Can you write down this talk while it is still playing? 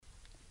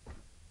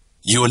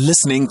You're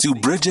listening to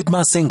Bridget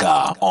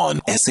Masinga on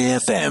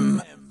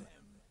SAFM.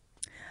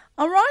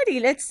 Alrighty,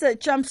 let's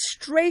jump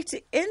straight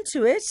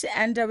into it.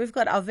 And we've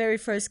got our very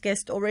first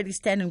guest already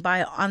standing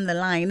by on the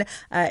line,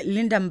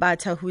 Linda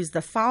Mbatha, who is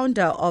the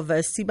founder of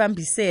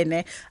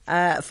Sibambisene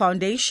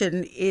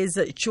Foundation, is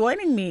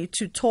joining me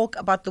to talk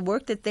about the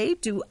work that they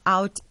do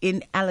out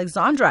in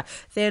Alexandra.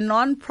 They're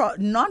a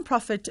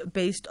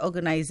non-profit-based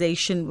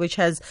organization which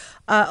has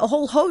a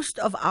whole host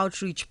of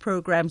outreach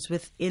programs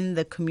within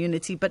the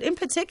community. But in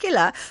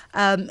particular,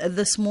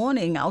 this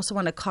morning, I also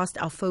want to cast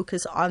our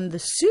focus on the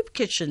soup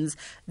kitchens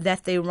that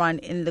they run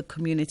in the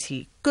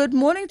community. Good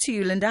morning to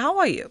you, Linda. How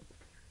are you?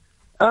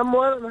 I'm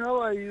well, and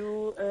how are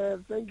you?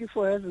 Thank you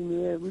for having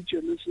me with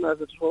your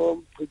listeners at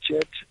home,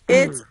 Bridget.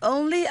 It's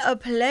only a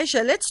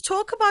pleasure. Let's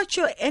talk about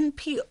your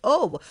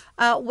NPO.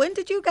 When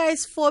did you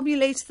guys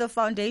formulate the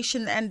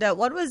foundation, and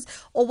what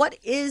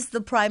is the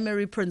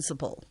primary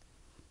principle?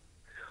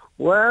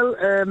 Well,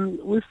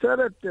 we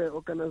started the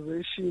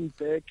organization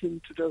back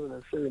in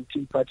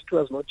 2017, but it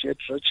was not yet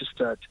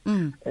registered.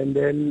 And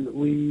then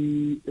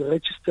we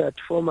registered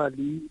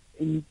formally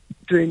in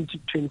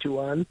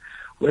 2021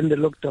 when the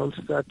lockdown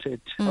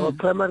started. Our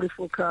primary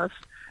focus,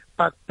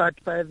 but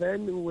by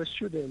then we were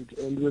students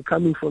and we were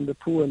coming from the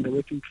poor and the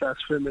working class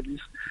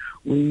families.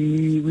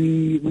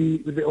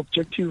 The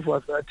objective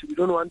was that we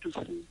don't want to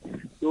see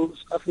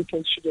those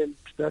African students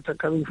that are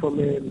coming from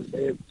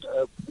the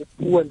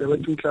poor and the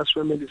working class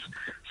families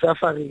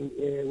suffering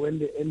when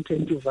they enter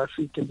into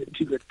varsity and the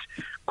TVET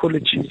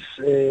colleges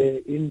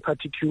in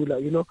particular,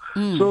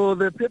 So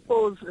the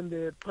purpose and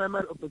the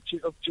primary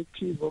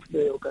objective of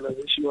the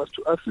organization was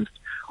to assist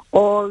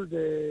all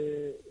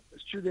the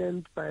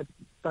students, but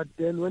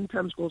then when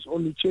times goes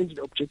on, we change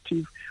the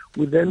objective.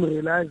 We then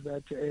realize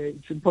that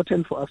it's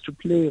important for us to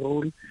play a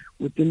role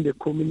within the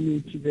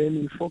community.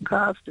 Then we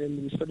focused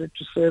and we started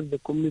to serve the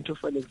community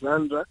of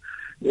Alexandra,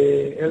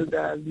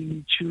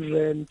 elderly,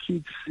 children,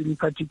 kids in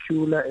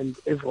particular, and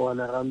everyone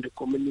around the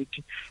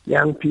community,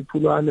 young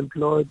people who are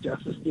unemployed,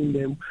 assisting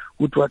them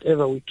with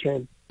whatever we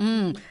can.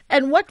 And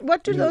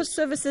what do those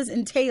services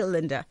entail,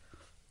 Linda?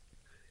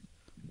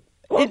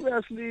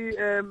 Obviously,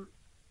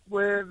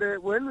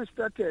 when we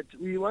started,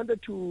 we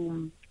wanted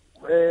to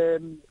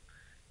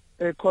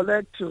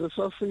collect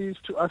resources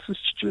to assist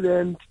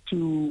students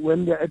to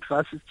when they're at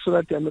varsity, so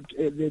that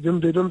they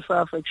don't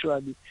suffer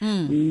actually.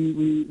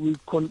 We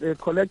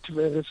collect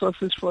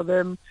resources for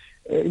them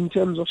in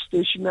terms of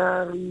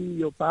stationery,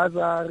 your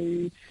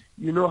bursary,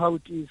 you know how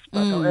it is.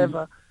 But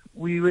however,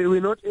 we were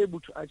not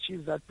able to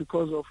achieve that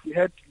because we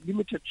had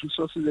limited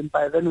resources, and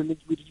by then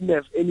we didn't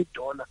have any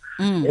donor.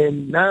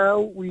 And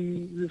now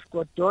we've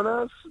got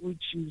donors,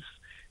 which is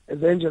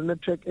the Angel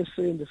Network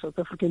SA and the South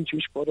African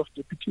Jewish Board of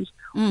Deputies,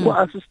 who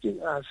are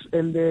assisting us.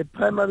 And the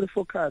primary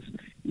focus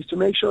is to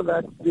make sure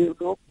that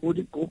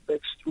nobody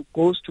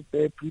goes to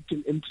bed with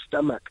an empty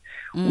stomach.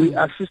 We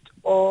assist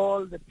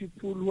all the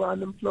people who are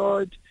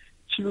unemployed,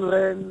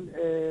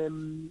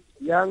 children,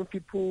 young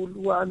people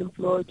who are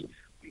unemployed.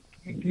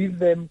 We give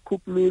them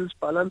cooked meals,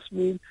 balanced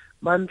meals,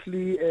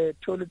 monthly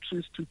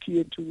toiletries to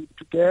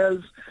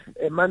girls,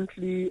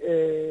 monthly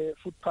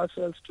food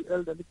parcels to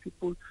elderly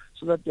people,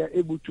 so that they are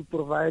able to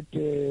provide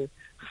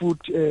food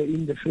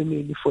in the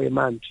family for a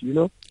month,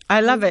 I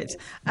love it.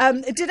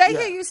 Did I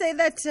hear you say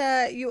that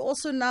you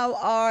also now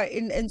are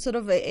in sort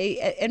of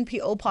a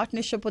NPO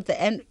partnership with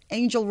the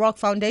Angel Rock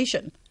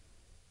Foundation?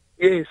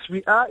 Yes,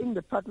 we are in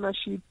the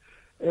partnership.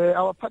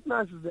 Our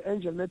partners is the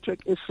Angel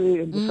Network SA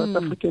and the South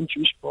African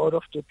Jewish Board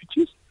of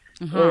Deputies.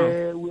 We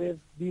have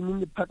been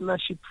in the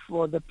partnership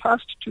for the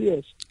past 2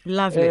 years.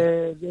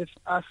 Lovely. They've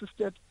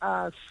assisted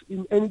us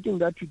in anything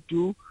that we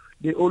do.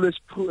 They always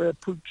pull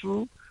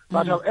through.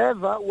 But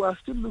however, we are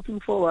still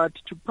looking forward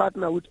to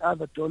partner with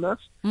other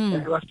donors,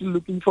 and we are still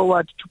looking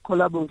forward to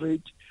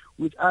collaborate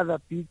with other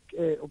big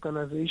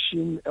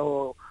organizations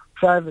or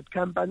private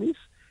companies.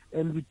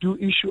 And we do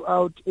issue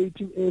out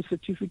 18A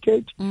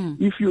certificate.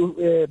 If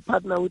you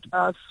partner with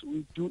us,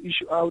 we do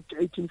issue out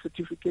 18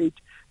 certificate.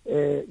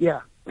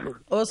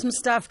 Awesome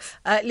stuff.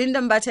 Linda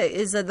Mbatha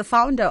is the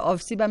founder of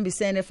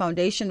Sibambisene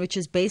Foundation, which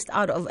is based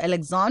out of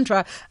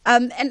Alexandra.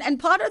 And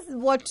part of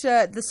what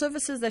the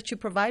services that you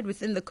provide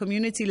within the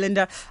community,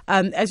 Linda,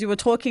 as you were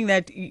talking,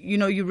 that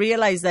you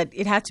realized that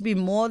it had to be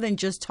more than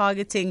just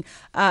targeting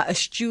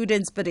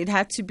students, but it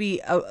had to be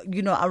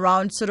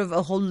around sort of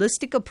a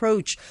holistic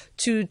approach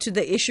to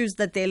the issues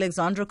that the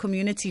Alexandra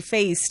community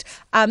faced.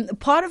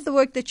 Part of the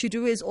work that you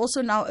do is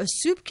also now a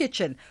soup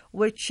kitchen,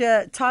 which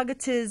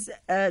targets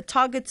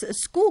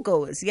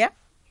schoolgoers, yeah?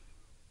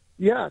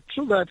 Yeah,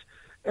 true that.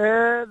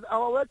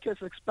 Our work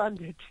has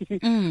expanded.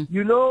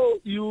 You learn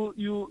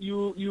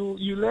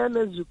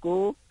as you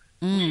go.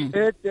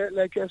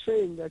 Like you're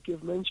saying, like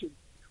you've mentioned,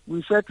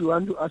 we said we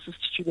want to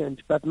assist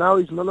students, but now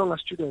it's no longer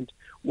students.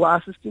 We're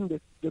assisting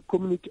the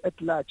community at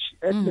large.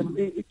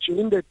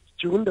 During the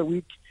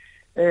week,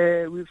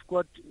 we've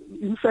got.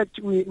 In fact,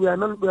 we are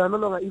no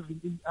longer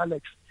even in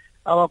Alex.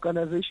 our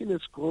organization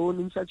has grown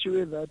in such a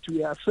way that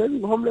we are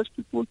serving homeless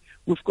people.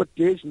 We've got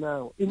days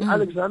now. In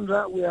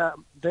Alexandra, we are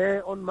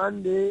there on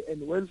Monday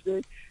and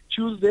Wednesday.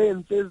 Tuesday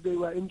and Thursday,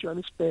 we are in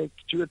Johannesburg,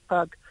 Jewett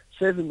Park,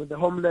 serving with the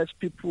homeless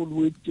people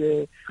with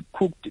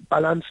cooked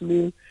balanced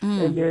meal.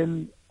 And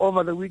then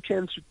over the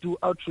weekends, we do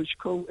outreach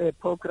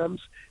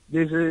programs.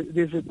 There's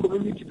a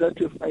community that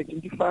we've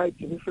identified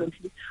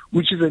recently,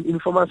 which is an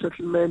informal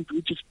settlement,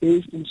 which is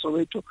based in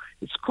Soweto.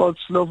 It's called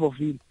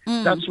Slovoville.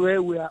 That's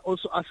where we are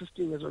also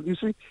assisting as well, you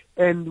see.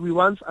 And we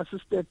once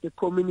assisted the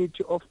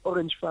community of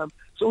Orange Farm.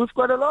 So we've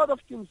got a lot of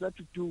things that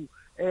we do.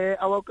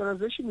 Our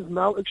organization is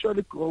now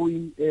actually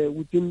growing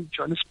within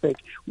Johannesburg.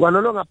 We are no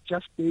longer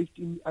just based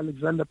in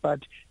Alexander, but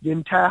the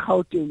entire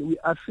Gauteng. We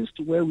assist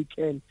where we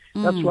can.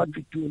 That's what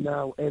we do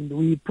now. And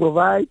we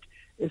provide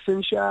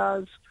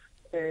essentials,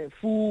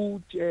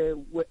 food,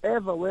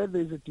 where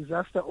there's a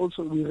disaster,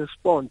 also we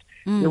respond.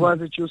 There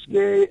was a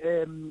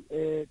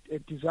Joske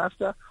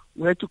disaster.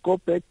 We had to go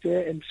back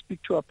there and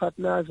speak to our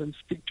partners and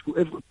speak to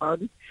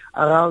everybody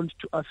around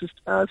to assist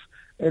us.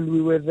 And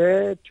we were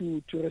there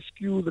to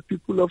rescue the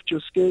people of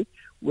Joske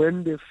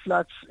when the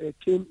floods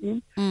came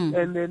in.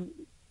 And then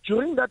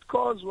during that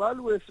cause, while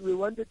we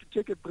wanted to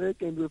take a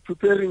break and we were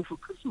preparing for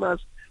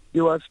Christmas,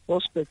 there was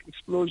prospect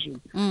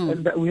explosion,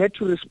 and we had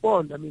to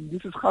respond. I mean,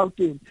 this is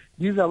Gauteng.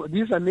 These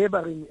are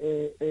neighboring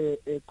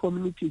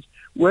communities.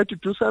 We had to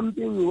do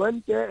something. We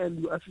went there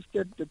and we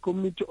assisted the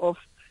community of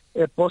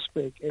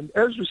prospect. And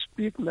as we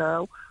speak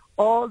now,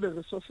 all the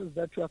resources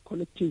that we are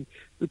collecting,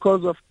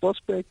 because of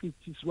prospect, it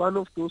is one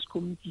of those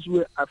communities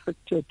who are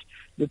affected.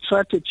 The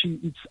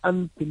tragedy, it's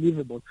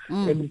unbelievable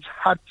and it's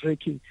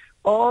heartbreaking.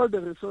 All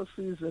the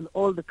resources and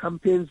all the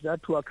campaigns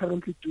that we are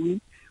currently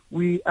doing,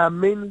 we are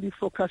mainly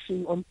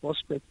focusing on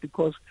prospect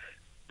because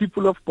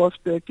people of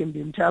prospect and the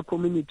entire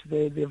community,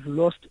 they've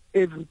lost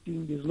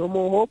everything. There's no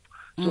more hope.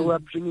 So we are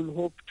bringing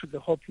hope to the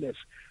hopeless.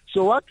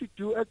 So what we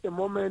do at the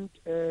moment,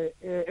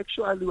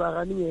 actually we are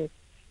running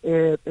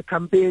a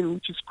campaign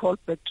which is called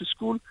Back to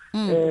School.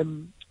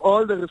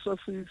 All the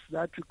resources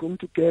that we're going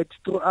to get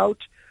throughout,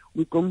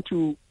 we're going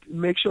to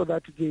make sure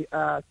that they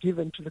are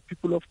given to the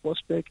people of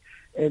prospect,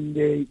 and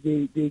they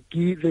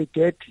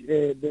get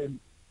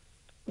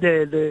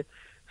the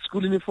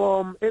school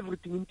uniform,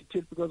 everything in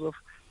detail, because of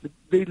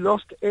they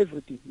lost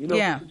everything, you know.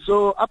 Yeah.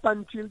 So up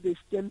until they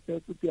stand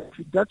back with their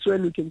feet, that's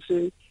when we can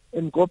say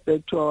and go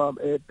back to our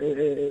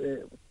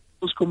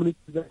those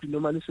communities that we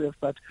normally serve.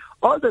 But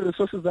all the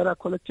resources that are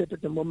collected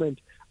at the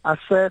moment are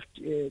served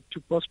to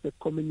prospect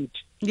community.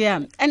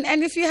 Yeah,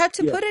 and if you had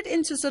to put it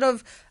into sort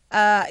of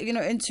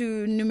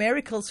into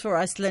numericals for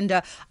us,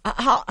 Linda,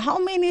 how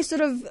many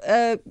sort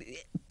of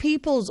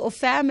peoples or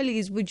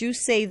families would you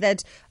say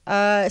that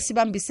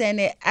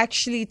Sibambisene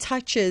actually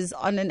touches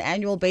on an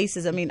annual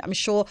basis? I mean, I'm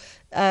sure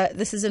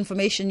this is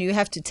information you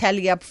have to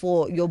tally up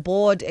for your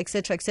board, et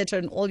cetera,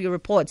 and all your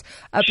reports,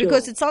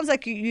 because it sounds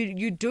like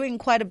you're doing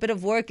quite a bit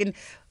of work. And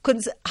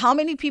how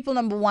many people,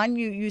 number one,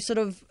 you sort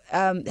of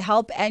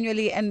help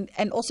annually,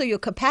 and also your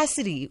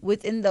capacity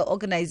within the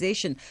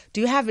organization?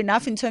 Do you have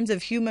enough in terms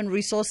of human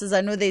resources?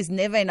 I know there's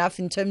never enough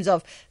in terms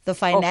of the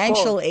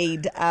financial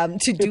aid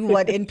to do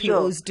what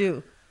NPOs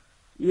do.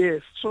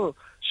 Yes, sure.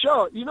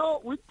 You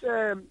know, with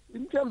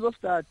in terms of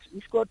that,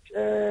 we've got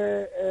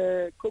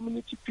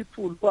community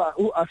people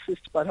who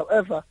assist, but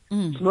however,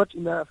 it's not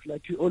enough.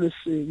 Like you always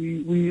say,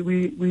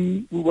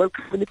 we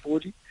welcome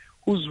anybody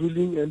who's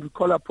willing, and we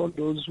call upon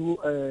those who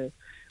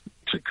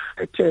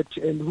created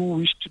and who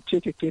wish to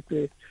take a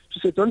KPA, to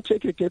say, don't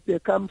take a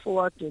KPA, come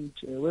forward and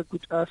work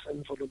with us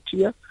and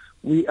volunteer.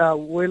 We are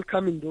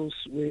welcoming those,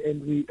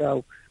 and we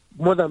are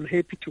more than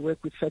happy to work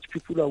with such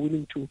people who are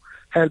willing to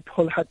help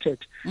wholehearted.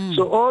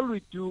 So all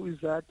we do is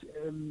that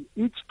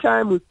each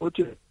time we go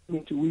to a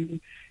community,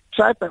 we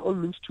try by all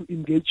means to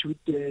engage with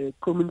the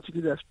community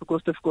leaders,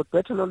 because they've got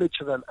better knowledge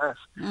than us.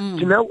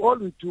 So now all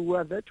we do, we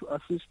are there to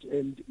assist,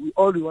 and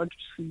all we want to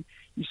see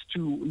is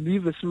to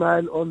leave a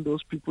smile on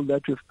those people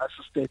that we've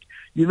assisted.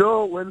 You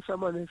know, when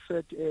someone has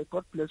said,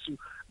 God bless you,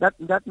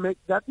 that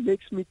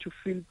makes me to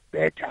feel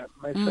better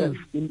myself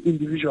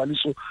individually.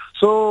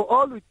 So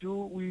all we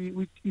do,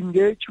 we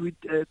engage with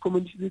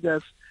community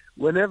leaders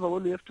whenever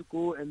we have to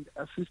go and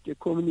assist a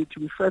community.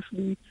 We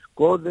firstly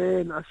go there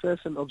and assess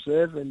and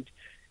observe and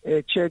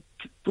check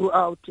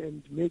throughout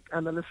and make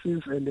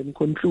analysis and then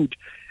conclude.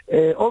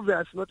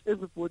 Obviously, not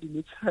everybody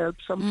needs help.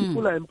 Some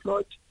people are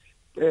employed.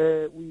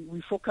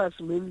 We focus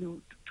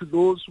mainly to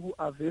those who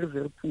are very,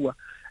 very poor.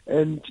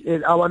 And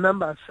our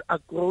numbers are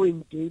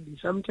growing daily.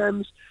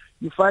 Sometimes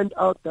you find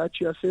out that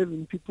you are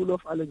serving people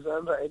of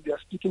Alexandra and you are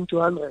sticking to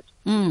 100.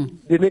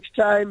 The next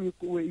time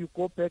you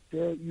go back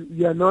there,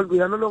 we are no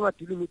longer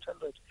dealing with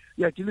 100.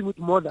 We are dealing with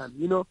more than,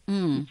 you know.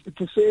 It's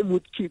the same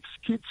with kids.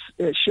 Kids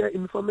share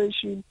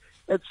information.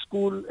 At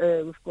school,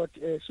 we've got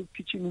a soup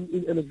kitchen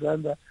in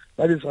Alexandra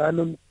that is run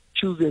on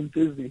Tuesday and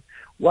Thursday.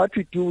 What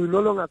we do, we no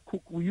longer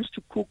cook. We used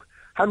to cook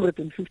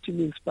 150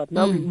 meals, but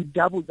now we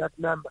double that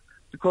number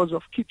because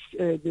of kids.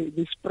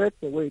 They spread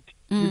the weight.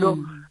 You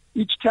know,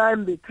 each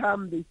time they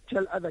come, they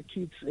tell other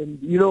kids, and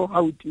you know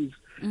how it is.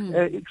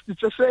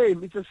 It's the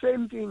same. It's the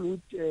same thing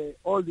with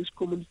all these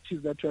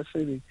communities that we are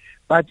serving.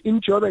 But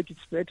in Joburg, it's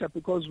better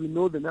because we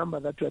know the number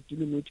that we are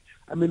dealing with.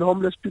 I mean,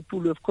 homeless people,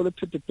 we have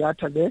collected the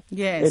data there,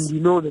 yes, and we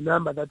know the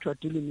number that we are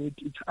dealing with.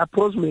 It's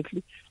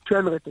approximately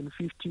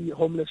 250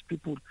 homeless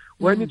people.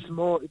 When it's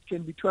more, it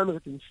can be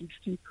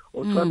 260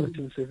 or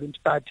 270,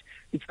 but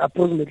it's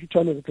approximately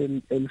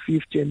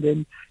 250. And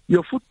then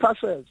your food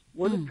parcels.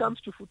 When it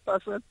comes to food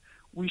parcels,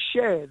 we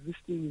share these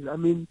things. I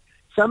mean,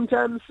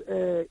 sometimes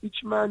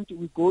each month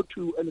we go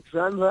to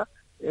Alexandra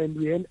and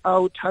we hand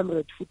out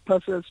 100 food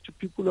parcels to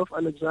people of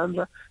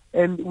Alexandra,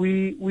 and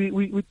we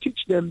teach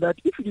them that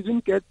if you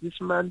didn't get this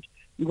month,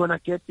 you're going to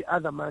get the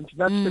other month.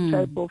 That's the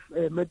type of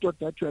method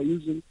that we are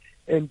using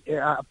and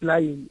are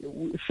applying.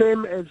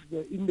 Same as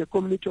in the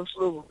community of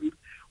Slovo.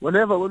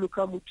 Whenever when you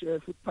come with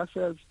food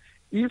parcels,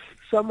 if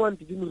someone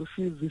didn't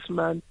receive this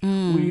month,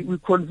 we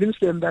convince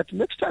them that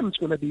next time it's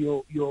going to be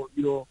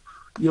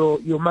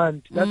your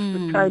month. That's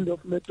the kind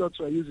of methods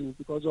we're using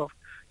because of,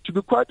 to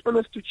be quite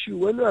honest with you,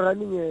 when you're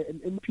running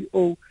an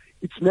NPO,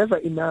 it's never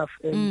enough,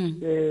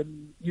 and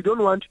you don't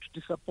want to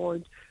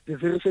disappoint the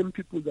very same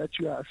people that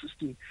you are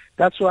assisting.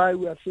 That's why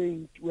we are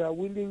saying we are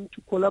willing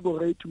to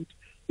collaborate with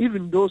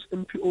even those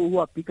NPO who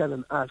are bigger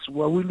than us.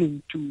 We are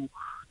willing to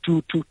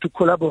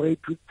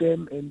collaborate with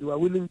them, and we are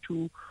willing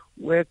to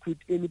work with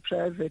any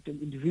private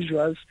and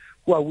individuals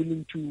who are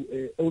willing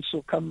to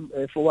also come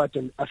forward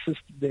and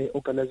assist the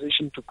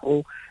organization to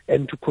grow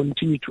and to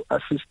continue to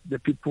assist the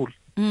people.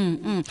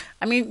 I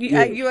mean,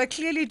 you are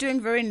clearly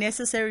doing very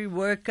necessary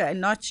work,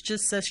 not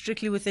just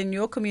strictly within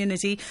your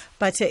community,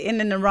 but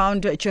in and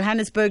around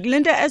Johannesburg.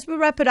 Linda, as we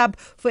wrap it up,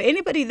 for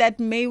anybody that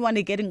may want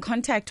to get in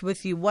contact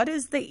with you, what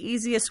is the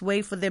easiest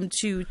way for them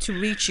to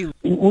reach you?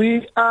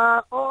 We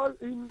are all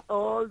in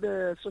all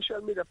the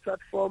social media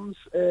platforms,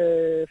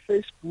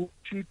 Facebook,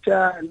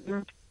 Twitter,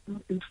 LinkedIn,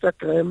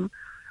 Instagram.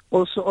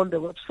 Also on the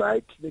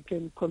website, they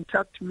can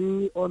contact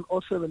me on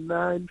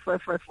 079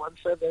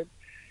 5517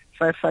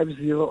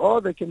 550,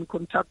 or they can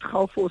contact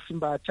Sibambisene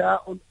Mbatha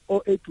on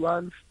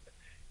 081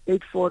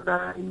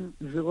 849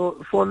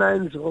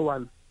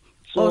 4901.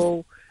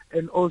 So,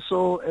 and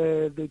also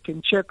they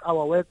can check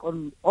our work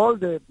on all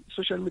the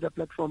social media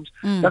platforms.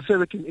 That's where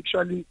they can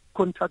actually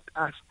contact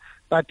us.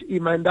 But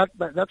in mind that's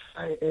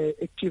my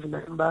active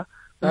number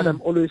that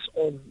I'm always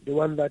on, the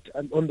one that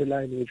I'm on the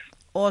line with.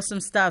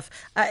 Awesome stuff.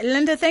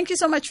 Linda, thank you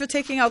so much for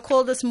taking our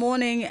call this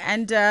morning,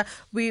 and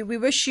we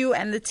wish you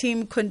and the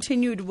team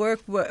continued work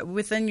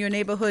within your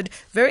neighborhood.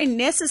 Very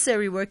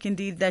necessary work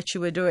indeed that you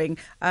were doing.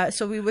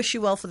 So we wish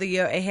you well for the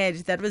year ahead.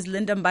 That was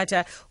Linda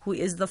Mbatha, who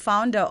is the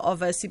founder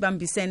of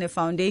Sibambisene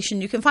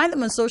Foundation. You can find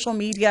them on social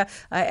media.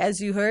 As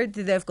you heard,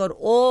 they've got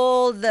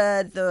all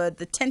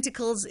the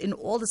tentacles in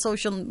all the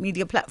social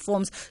media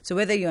platforms. So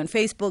whether you're on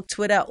Facebook,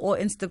 Twitter, or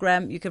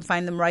Instagram, you can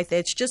find them right there.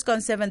 It's just gone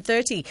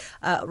 7:30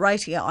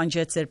 right here on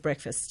Jet Set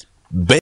Breakfast.